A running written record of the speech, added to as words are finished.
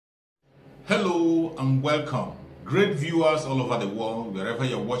Hello and welcome. Great viewers all over the world, wherever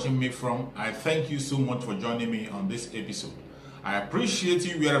you're watching me from, I thank you so much for joining me on this episode. I appreciate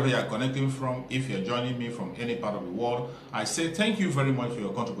you wherever you're connecting from. If you're joining me from any part of the world, I say thank you very much for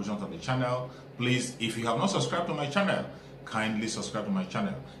your contribution to the channel. Please, if you have not subscribed to my channel, kindly subscribe to my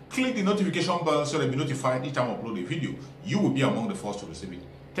channel. Click the notification bell so you'll be notified each time I upload a video. You will be among the first to receive it.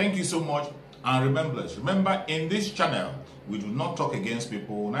 Thank you so much. And remember, in this channel, we do not talk against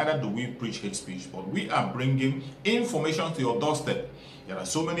people, neither do we preach hate speech, but we are bringing information to your doorstep. There are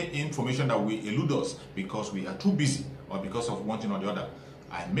so many information that will elude us because we are too busy or because of one thing or the other.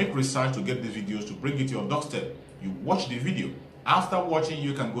 I make research to get these videos to bring it to your doorstep. You watch the video. After watching,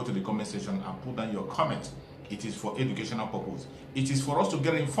 you can go to the comment section and put down your comment. It is for educational purpose. It is for us to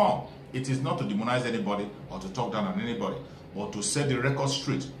get informed. It is not to demonize anybody or to talk down on anybody, but to set the record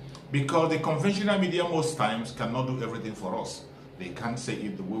straight. Because the conventional media most times cannot do everything for us. They can't say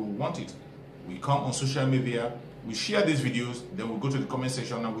it the way we want it. We come on social media, we share these videos, then we go to the comment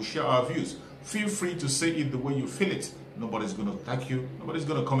section and we share our views. Feel free to say it the way you feel it. Nobody's going to attack you. Nobody's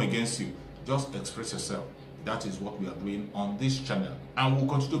going to come against you. Just express yourself. That is what we are doing on this channel. And we'll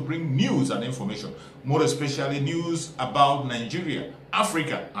continue to bring news and information, more especially news about Nigeria,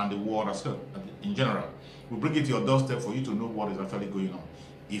 Africa, and the world as well, in general. We'll bring it to your doorstep for you to know what is actually going on.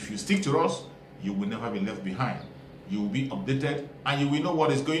 If you stick to us, you will never be left behind. You will be updated and you will know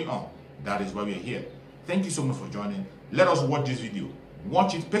what is going on. That is why we are here. Thank you so much for joining. Let us watch this video.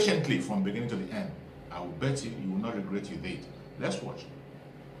 Watch it patiently from beginning to the end. I will bet you will not regret your date. Let's watch.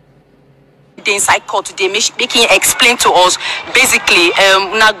 The inside court today, making explain to us basically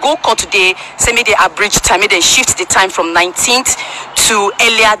now go court today, say me they abridge time, me they shift the time from 19th to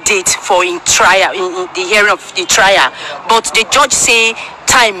earlier date for in trial, in the hearing of the trial. But the judge say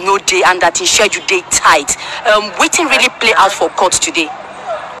time no day and that in schedule day tight. Waiting really play out for court today.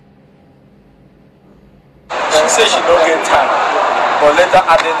 She said she don't get time, but later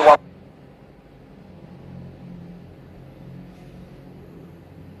added one.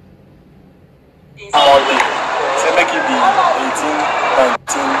 All day. Say make it be 18,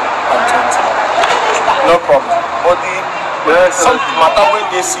 19, and 20. No problem. But some matter when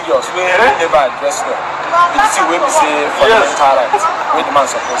they serious, we never address them. You see when we say fundamental rights, when the man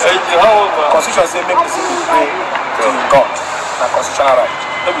supposed to. Constitution say make the people pray to God. Now constitutional right.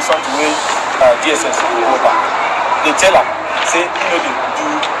 There be something where DSS will go back. They tell her, say they do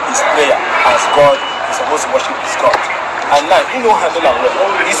his prayer as God is supposed to worship his God. And now he know handle and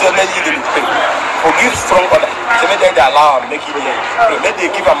well. He said let you pray. Forgive strong order. So make they allow him make it pray. Let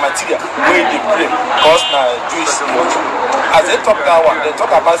they give a material where they pray. Because now Jewish theology. As they talk that one, they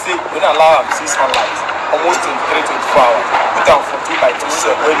talk about say we don't allow him see sunlight almost in 3-24 hours. Put down for 2 by 2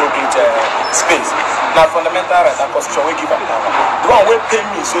 so we no get space. Now fundamental right and constitution we give him that one. The one we pay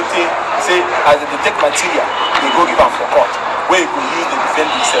me so they say as they take material, they go give him for court. Where he could use to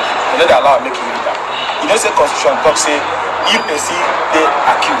defend himself. And let they allow him make it read that. You know say constitution talk say if they see they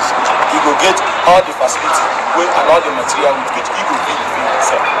accused, he go get all the facility and all the material with which he go defend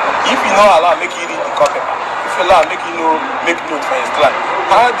himself. If you know allow make you read the court paper, if you allow make you know make note for his client,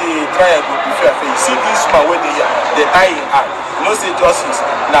 how the trial go be fair for you. See this man where they tie in hand. You know say justice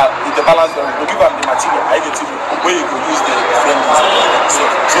now if the balance we go give him the material, I get to where you go use the defend himself.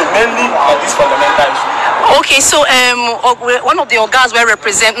 So mainly this fundamental issue. Okay, so one of the organs where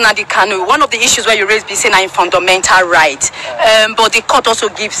represent Nnamdi Kanu, one of the issues where you raise be saying fundamental right. But the court also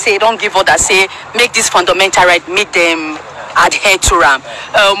don't give orders say make this fundamental right, make them adhere to them.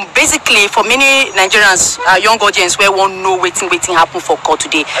 Basically, for many Nigerians, young audience, where won't know waiting happen for court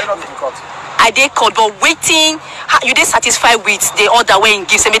today. I did call, but waiting, you did satisfy with the order where in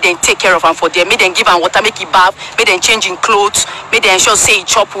gives, make them take care of them for them, make them give them water, make it bath, make them change in clothes, make them ensure say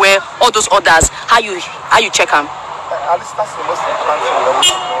chop well, all those orders. How you check them? At least that's the most important thing that we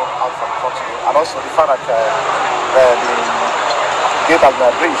know out from court today. And also the fact that the gate has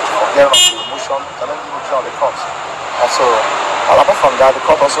been abridged for hearing of the motion, motion of the court. And so, apart from that, the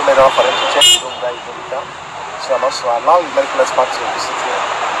court also made an offer for them to check the room where you go with them. So, and also allow the medical expert to visit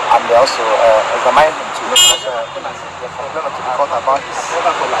him. And they also examine him to make complain to the court about his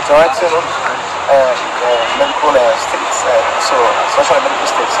threatening medical state, so social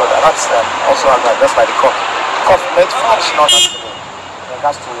medical state. So that's also addressed by the court. The court made additional in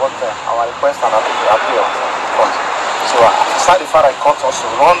regards to what our request and appeal to the court. So aside the fact that the court also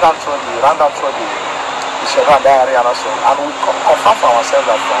run down through the schedule and diary and also, and we confirm for ourselves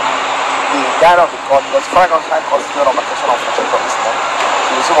that the diary of the court, because Federal Court is on vacation on 14th of this month,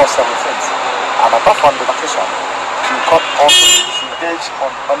 to resume on 17th. And apart from the vacation, the court also is engaged on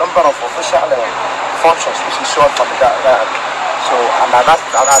a number of official functions which is shown from the diary. So So, and at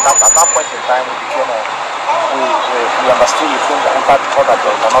that point in time, we became we understood the thing that in fact we thought that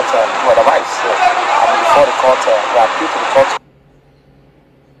they cannot do otherwise. So, and before the court, we appealed to the court.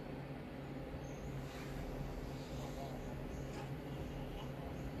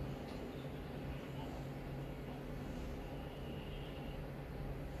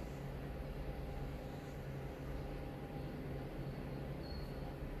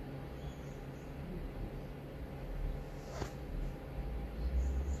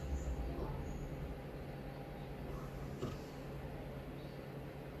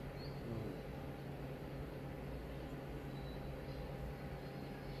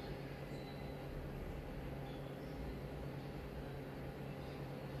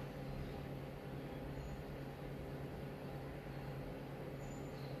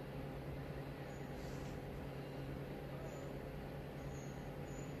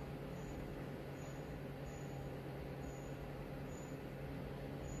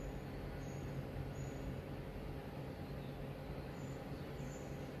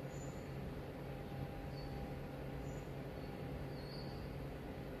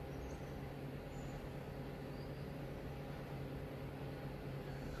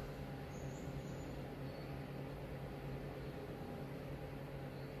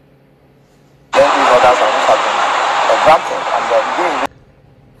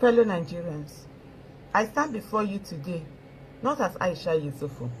 Fellow Nigerians, I stand before you today not as Aisha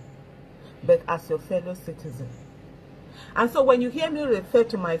Yusufu, but as your fellow citizen. And so when you hear me refer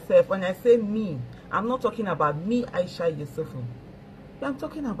to myself, when I say me, I'm not talking about me, Aisha Yusufu. I'm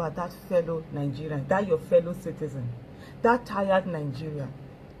talking about that fellow Nigerian, that your fellow citizen, that tired Nigerian.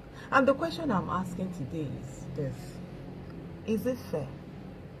 And the question I'm asking today is this: is it fair?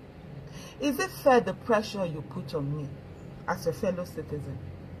 Is it fair the pressure you put on me as a fellow citizen?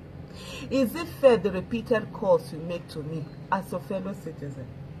 Is it fair the repeated calls you make to me as a fellow citizen?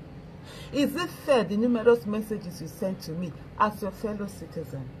 Is it fair the numerous messages you send to me as your fellow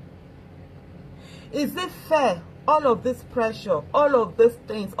citizen? Is it fair all of this pressure, all of these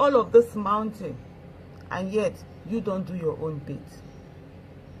things, all of this mountain, and yet you don't do your own bit?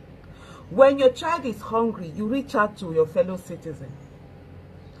 When your child is hungry, you reach out to your fellow citizen.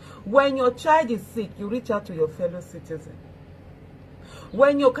 When your child is sick, you reach out to your fellow citizen.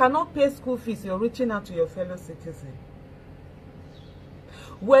 When you cannot pay school fees, you're reaching out to your fellow citizen.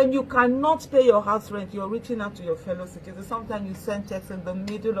 When you cannot pay your house rent, you're reaching out to your fellow citizen. Sometimes you send texts in the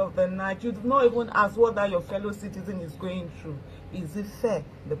middle of the night. You do not even ask what that your fellow citizen is going through. Is it fair,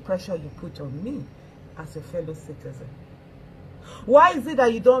 the pressure you put on me as a fellow citizen? Why is it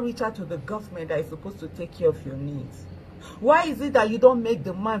that you don't reach out to the government that is supposed to take care of your needs? Why is it that you don't make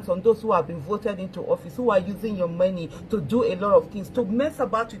demands on those who have been voted into office, who are using your money to do a lot of things, to mess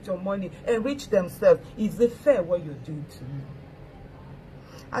about with your money, enrich themselves? Is it fair what you're doing to me?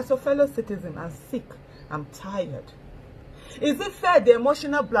 As a fellow citizen, I'm sick, I'm tired. Is it fair the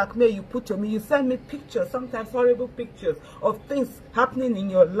emotional blackmail you put on me? You send me pictures, sometimes horrible pictures, of things happening in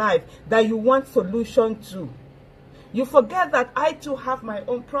your life that you want solution to. You forget that I too have my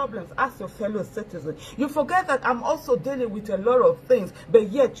own problems as a fellow citizen. You forget that I'm also dealing with a lot of things,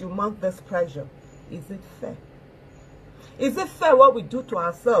 but yet you mount this pressure. Is it fair? Is it fair what we do to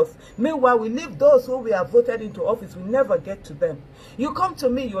ourselves? Meanwhile, we leave those who we have voted into office, we never get to them. You come to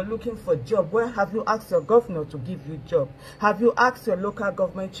me, you're looking for a job. Where have you asked your governor to give you a job? Have you asked your local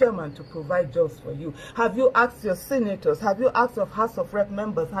government chairman to provide jobs for you? Have you asked your senators? Have you asked your House of Rep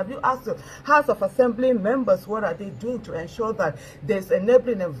members? Have you asked your House of Assembly members what are they doing to ensure that there's an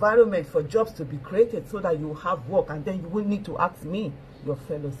enabling environment for jobs to be created so that you have work? And then you will need to ask me, your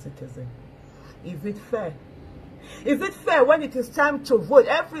fellow citizen. Is it fair? Is it fair when it is time to vote?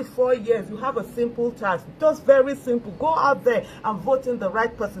 Every 4 years, you have a simple task. Just very simple. Go out there and vote in the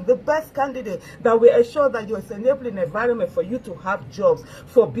right person, the best candidate that will ensure that there is an enabling environment for you to have jobs,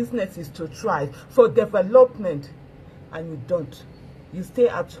 for businesses to thrive, for development. And you don't. You stay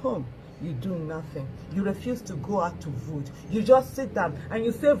at home. You do nothing. You refuse to go out to vote. You just sit down and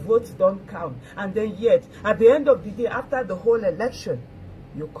you say votes don't count. And then yet, at the end of the day, after the whole election,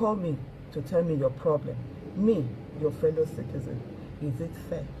 you call me to tell me your problem. Me, your fellow citizen. Is it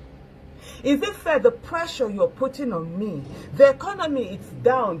fair? Is it fair the pressure you're putting on me? The economy is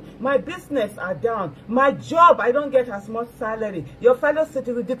down. My business are down. My job, I don't get as much salary. Your fellow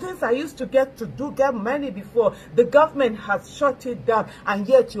citizen, the things I used to get money before, the government has shut it down, and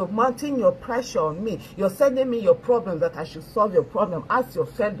yet you're mounting your pressure on me. You're sending me your problem that I should solve your problem as your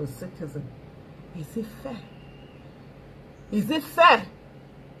fellow citizen. Is it fair? Is it fair?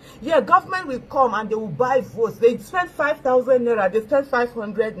 Yeah, government will come and they will buy votes. They spend 5,000 naira, they spend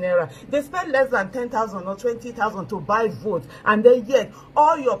 500 naira. They spend less than 10,000 or 20,000 to buy votes. And then yet,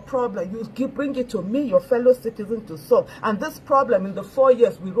 all your problem, you bring it to me, your fellow citizen, to solve. And this problem, in the 4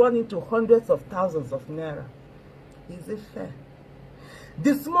 years, we run into hundreds of thousands of naira. Is it fair?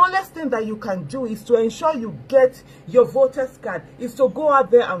 The smallest thing that you can do is to ensure you get your voter's card, is to go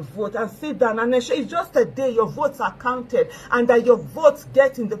out there and vote and sit down and ensure it's just a day your votes are counted and that your votes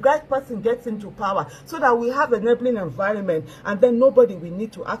get in, the right person gets into power, so that we have an enabling environment and then nobody will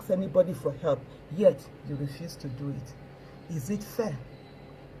need to ask anybody for help. Yet you refuse to do it. Is it fair?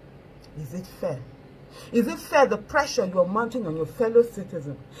 Is it fair? Is it fair, the pressure you're mounting on your fellow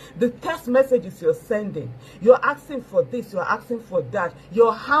citizen, the text messages you're sending, you're asking for this, you're asking for that,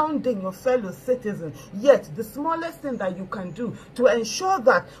 you're hounding your fellow citizen, yet the smallest thing that you can do to ensure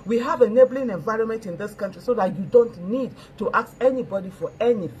that we have an enabling environment in this country so that you don't need to ask anybody for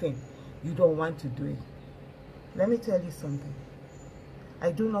anything, you don't want to do it. Let me tell you something.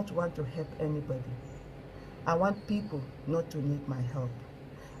 I do not want to help anybody. I want people not to need my help.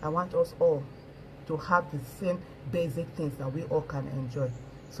 I want us all to have the same basic things that we all can enjoy,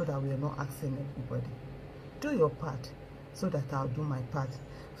 so that we are not asking everybody. Do your part so that I'll do my part,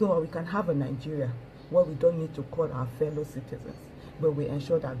 so that we can have a Nigeria where we don't need to call our fellow citizens, but we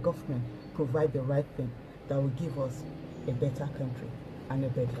ensure that government provide the right thing that will give us a better country and a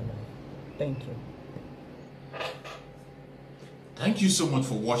better life. Thank you. Thank you so much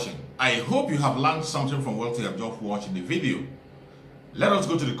for watching. I hope you have learned something from what you have just watched in the video. Let us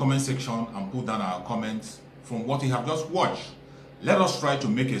go to the comment section and put down our comments from what you have just watched. Let us try to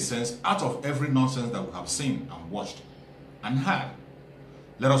make a sense out of every nonsense that we have seen and watched and heard.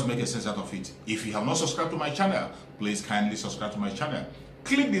 Let us make a sense out of it. If you have not subscribed to my channel, please kindly subscribe to my channel.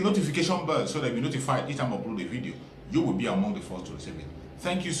 Click the notification bell so that you'll be notified each time I upload a video. You will be among the first to receive it.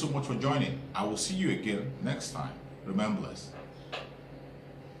 Thank you so much for joining. I will see you again next time. Remember blessed.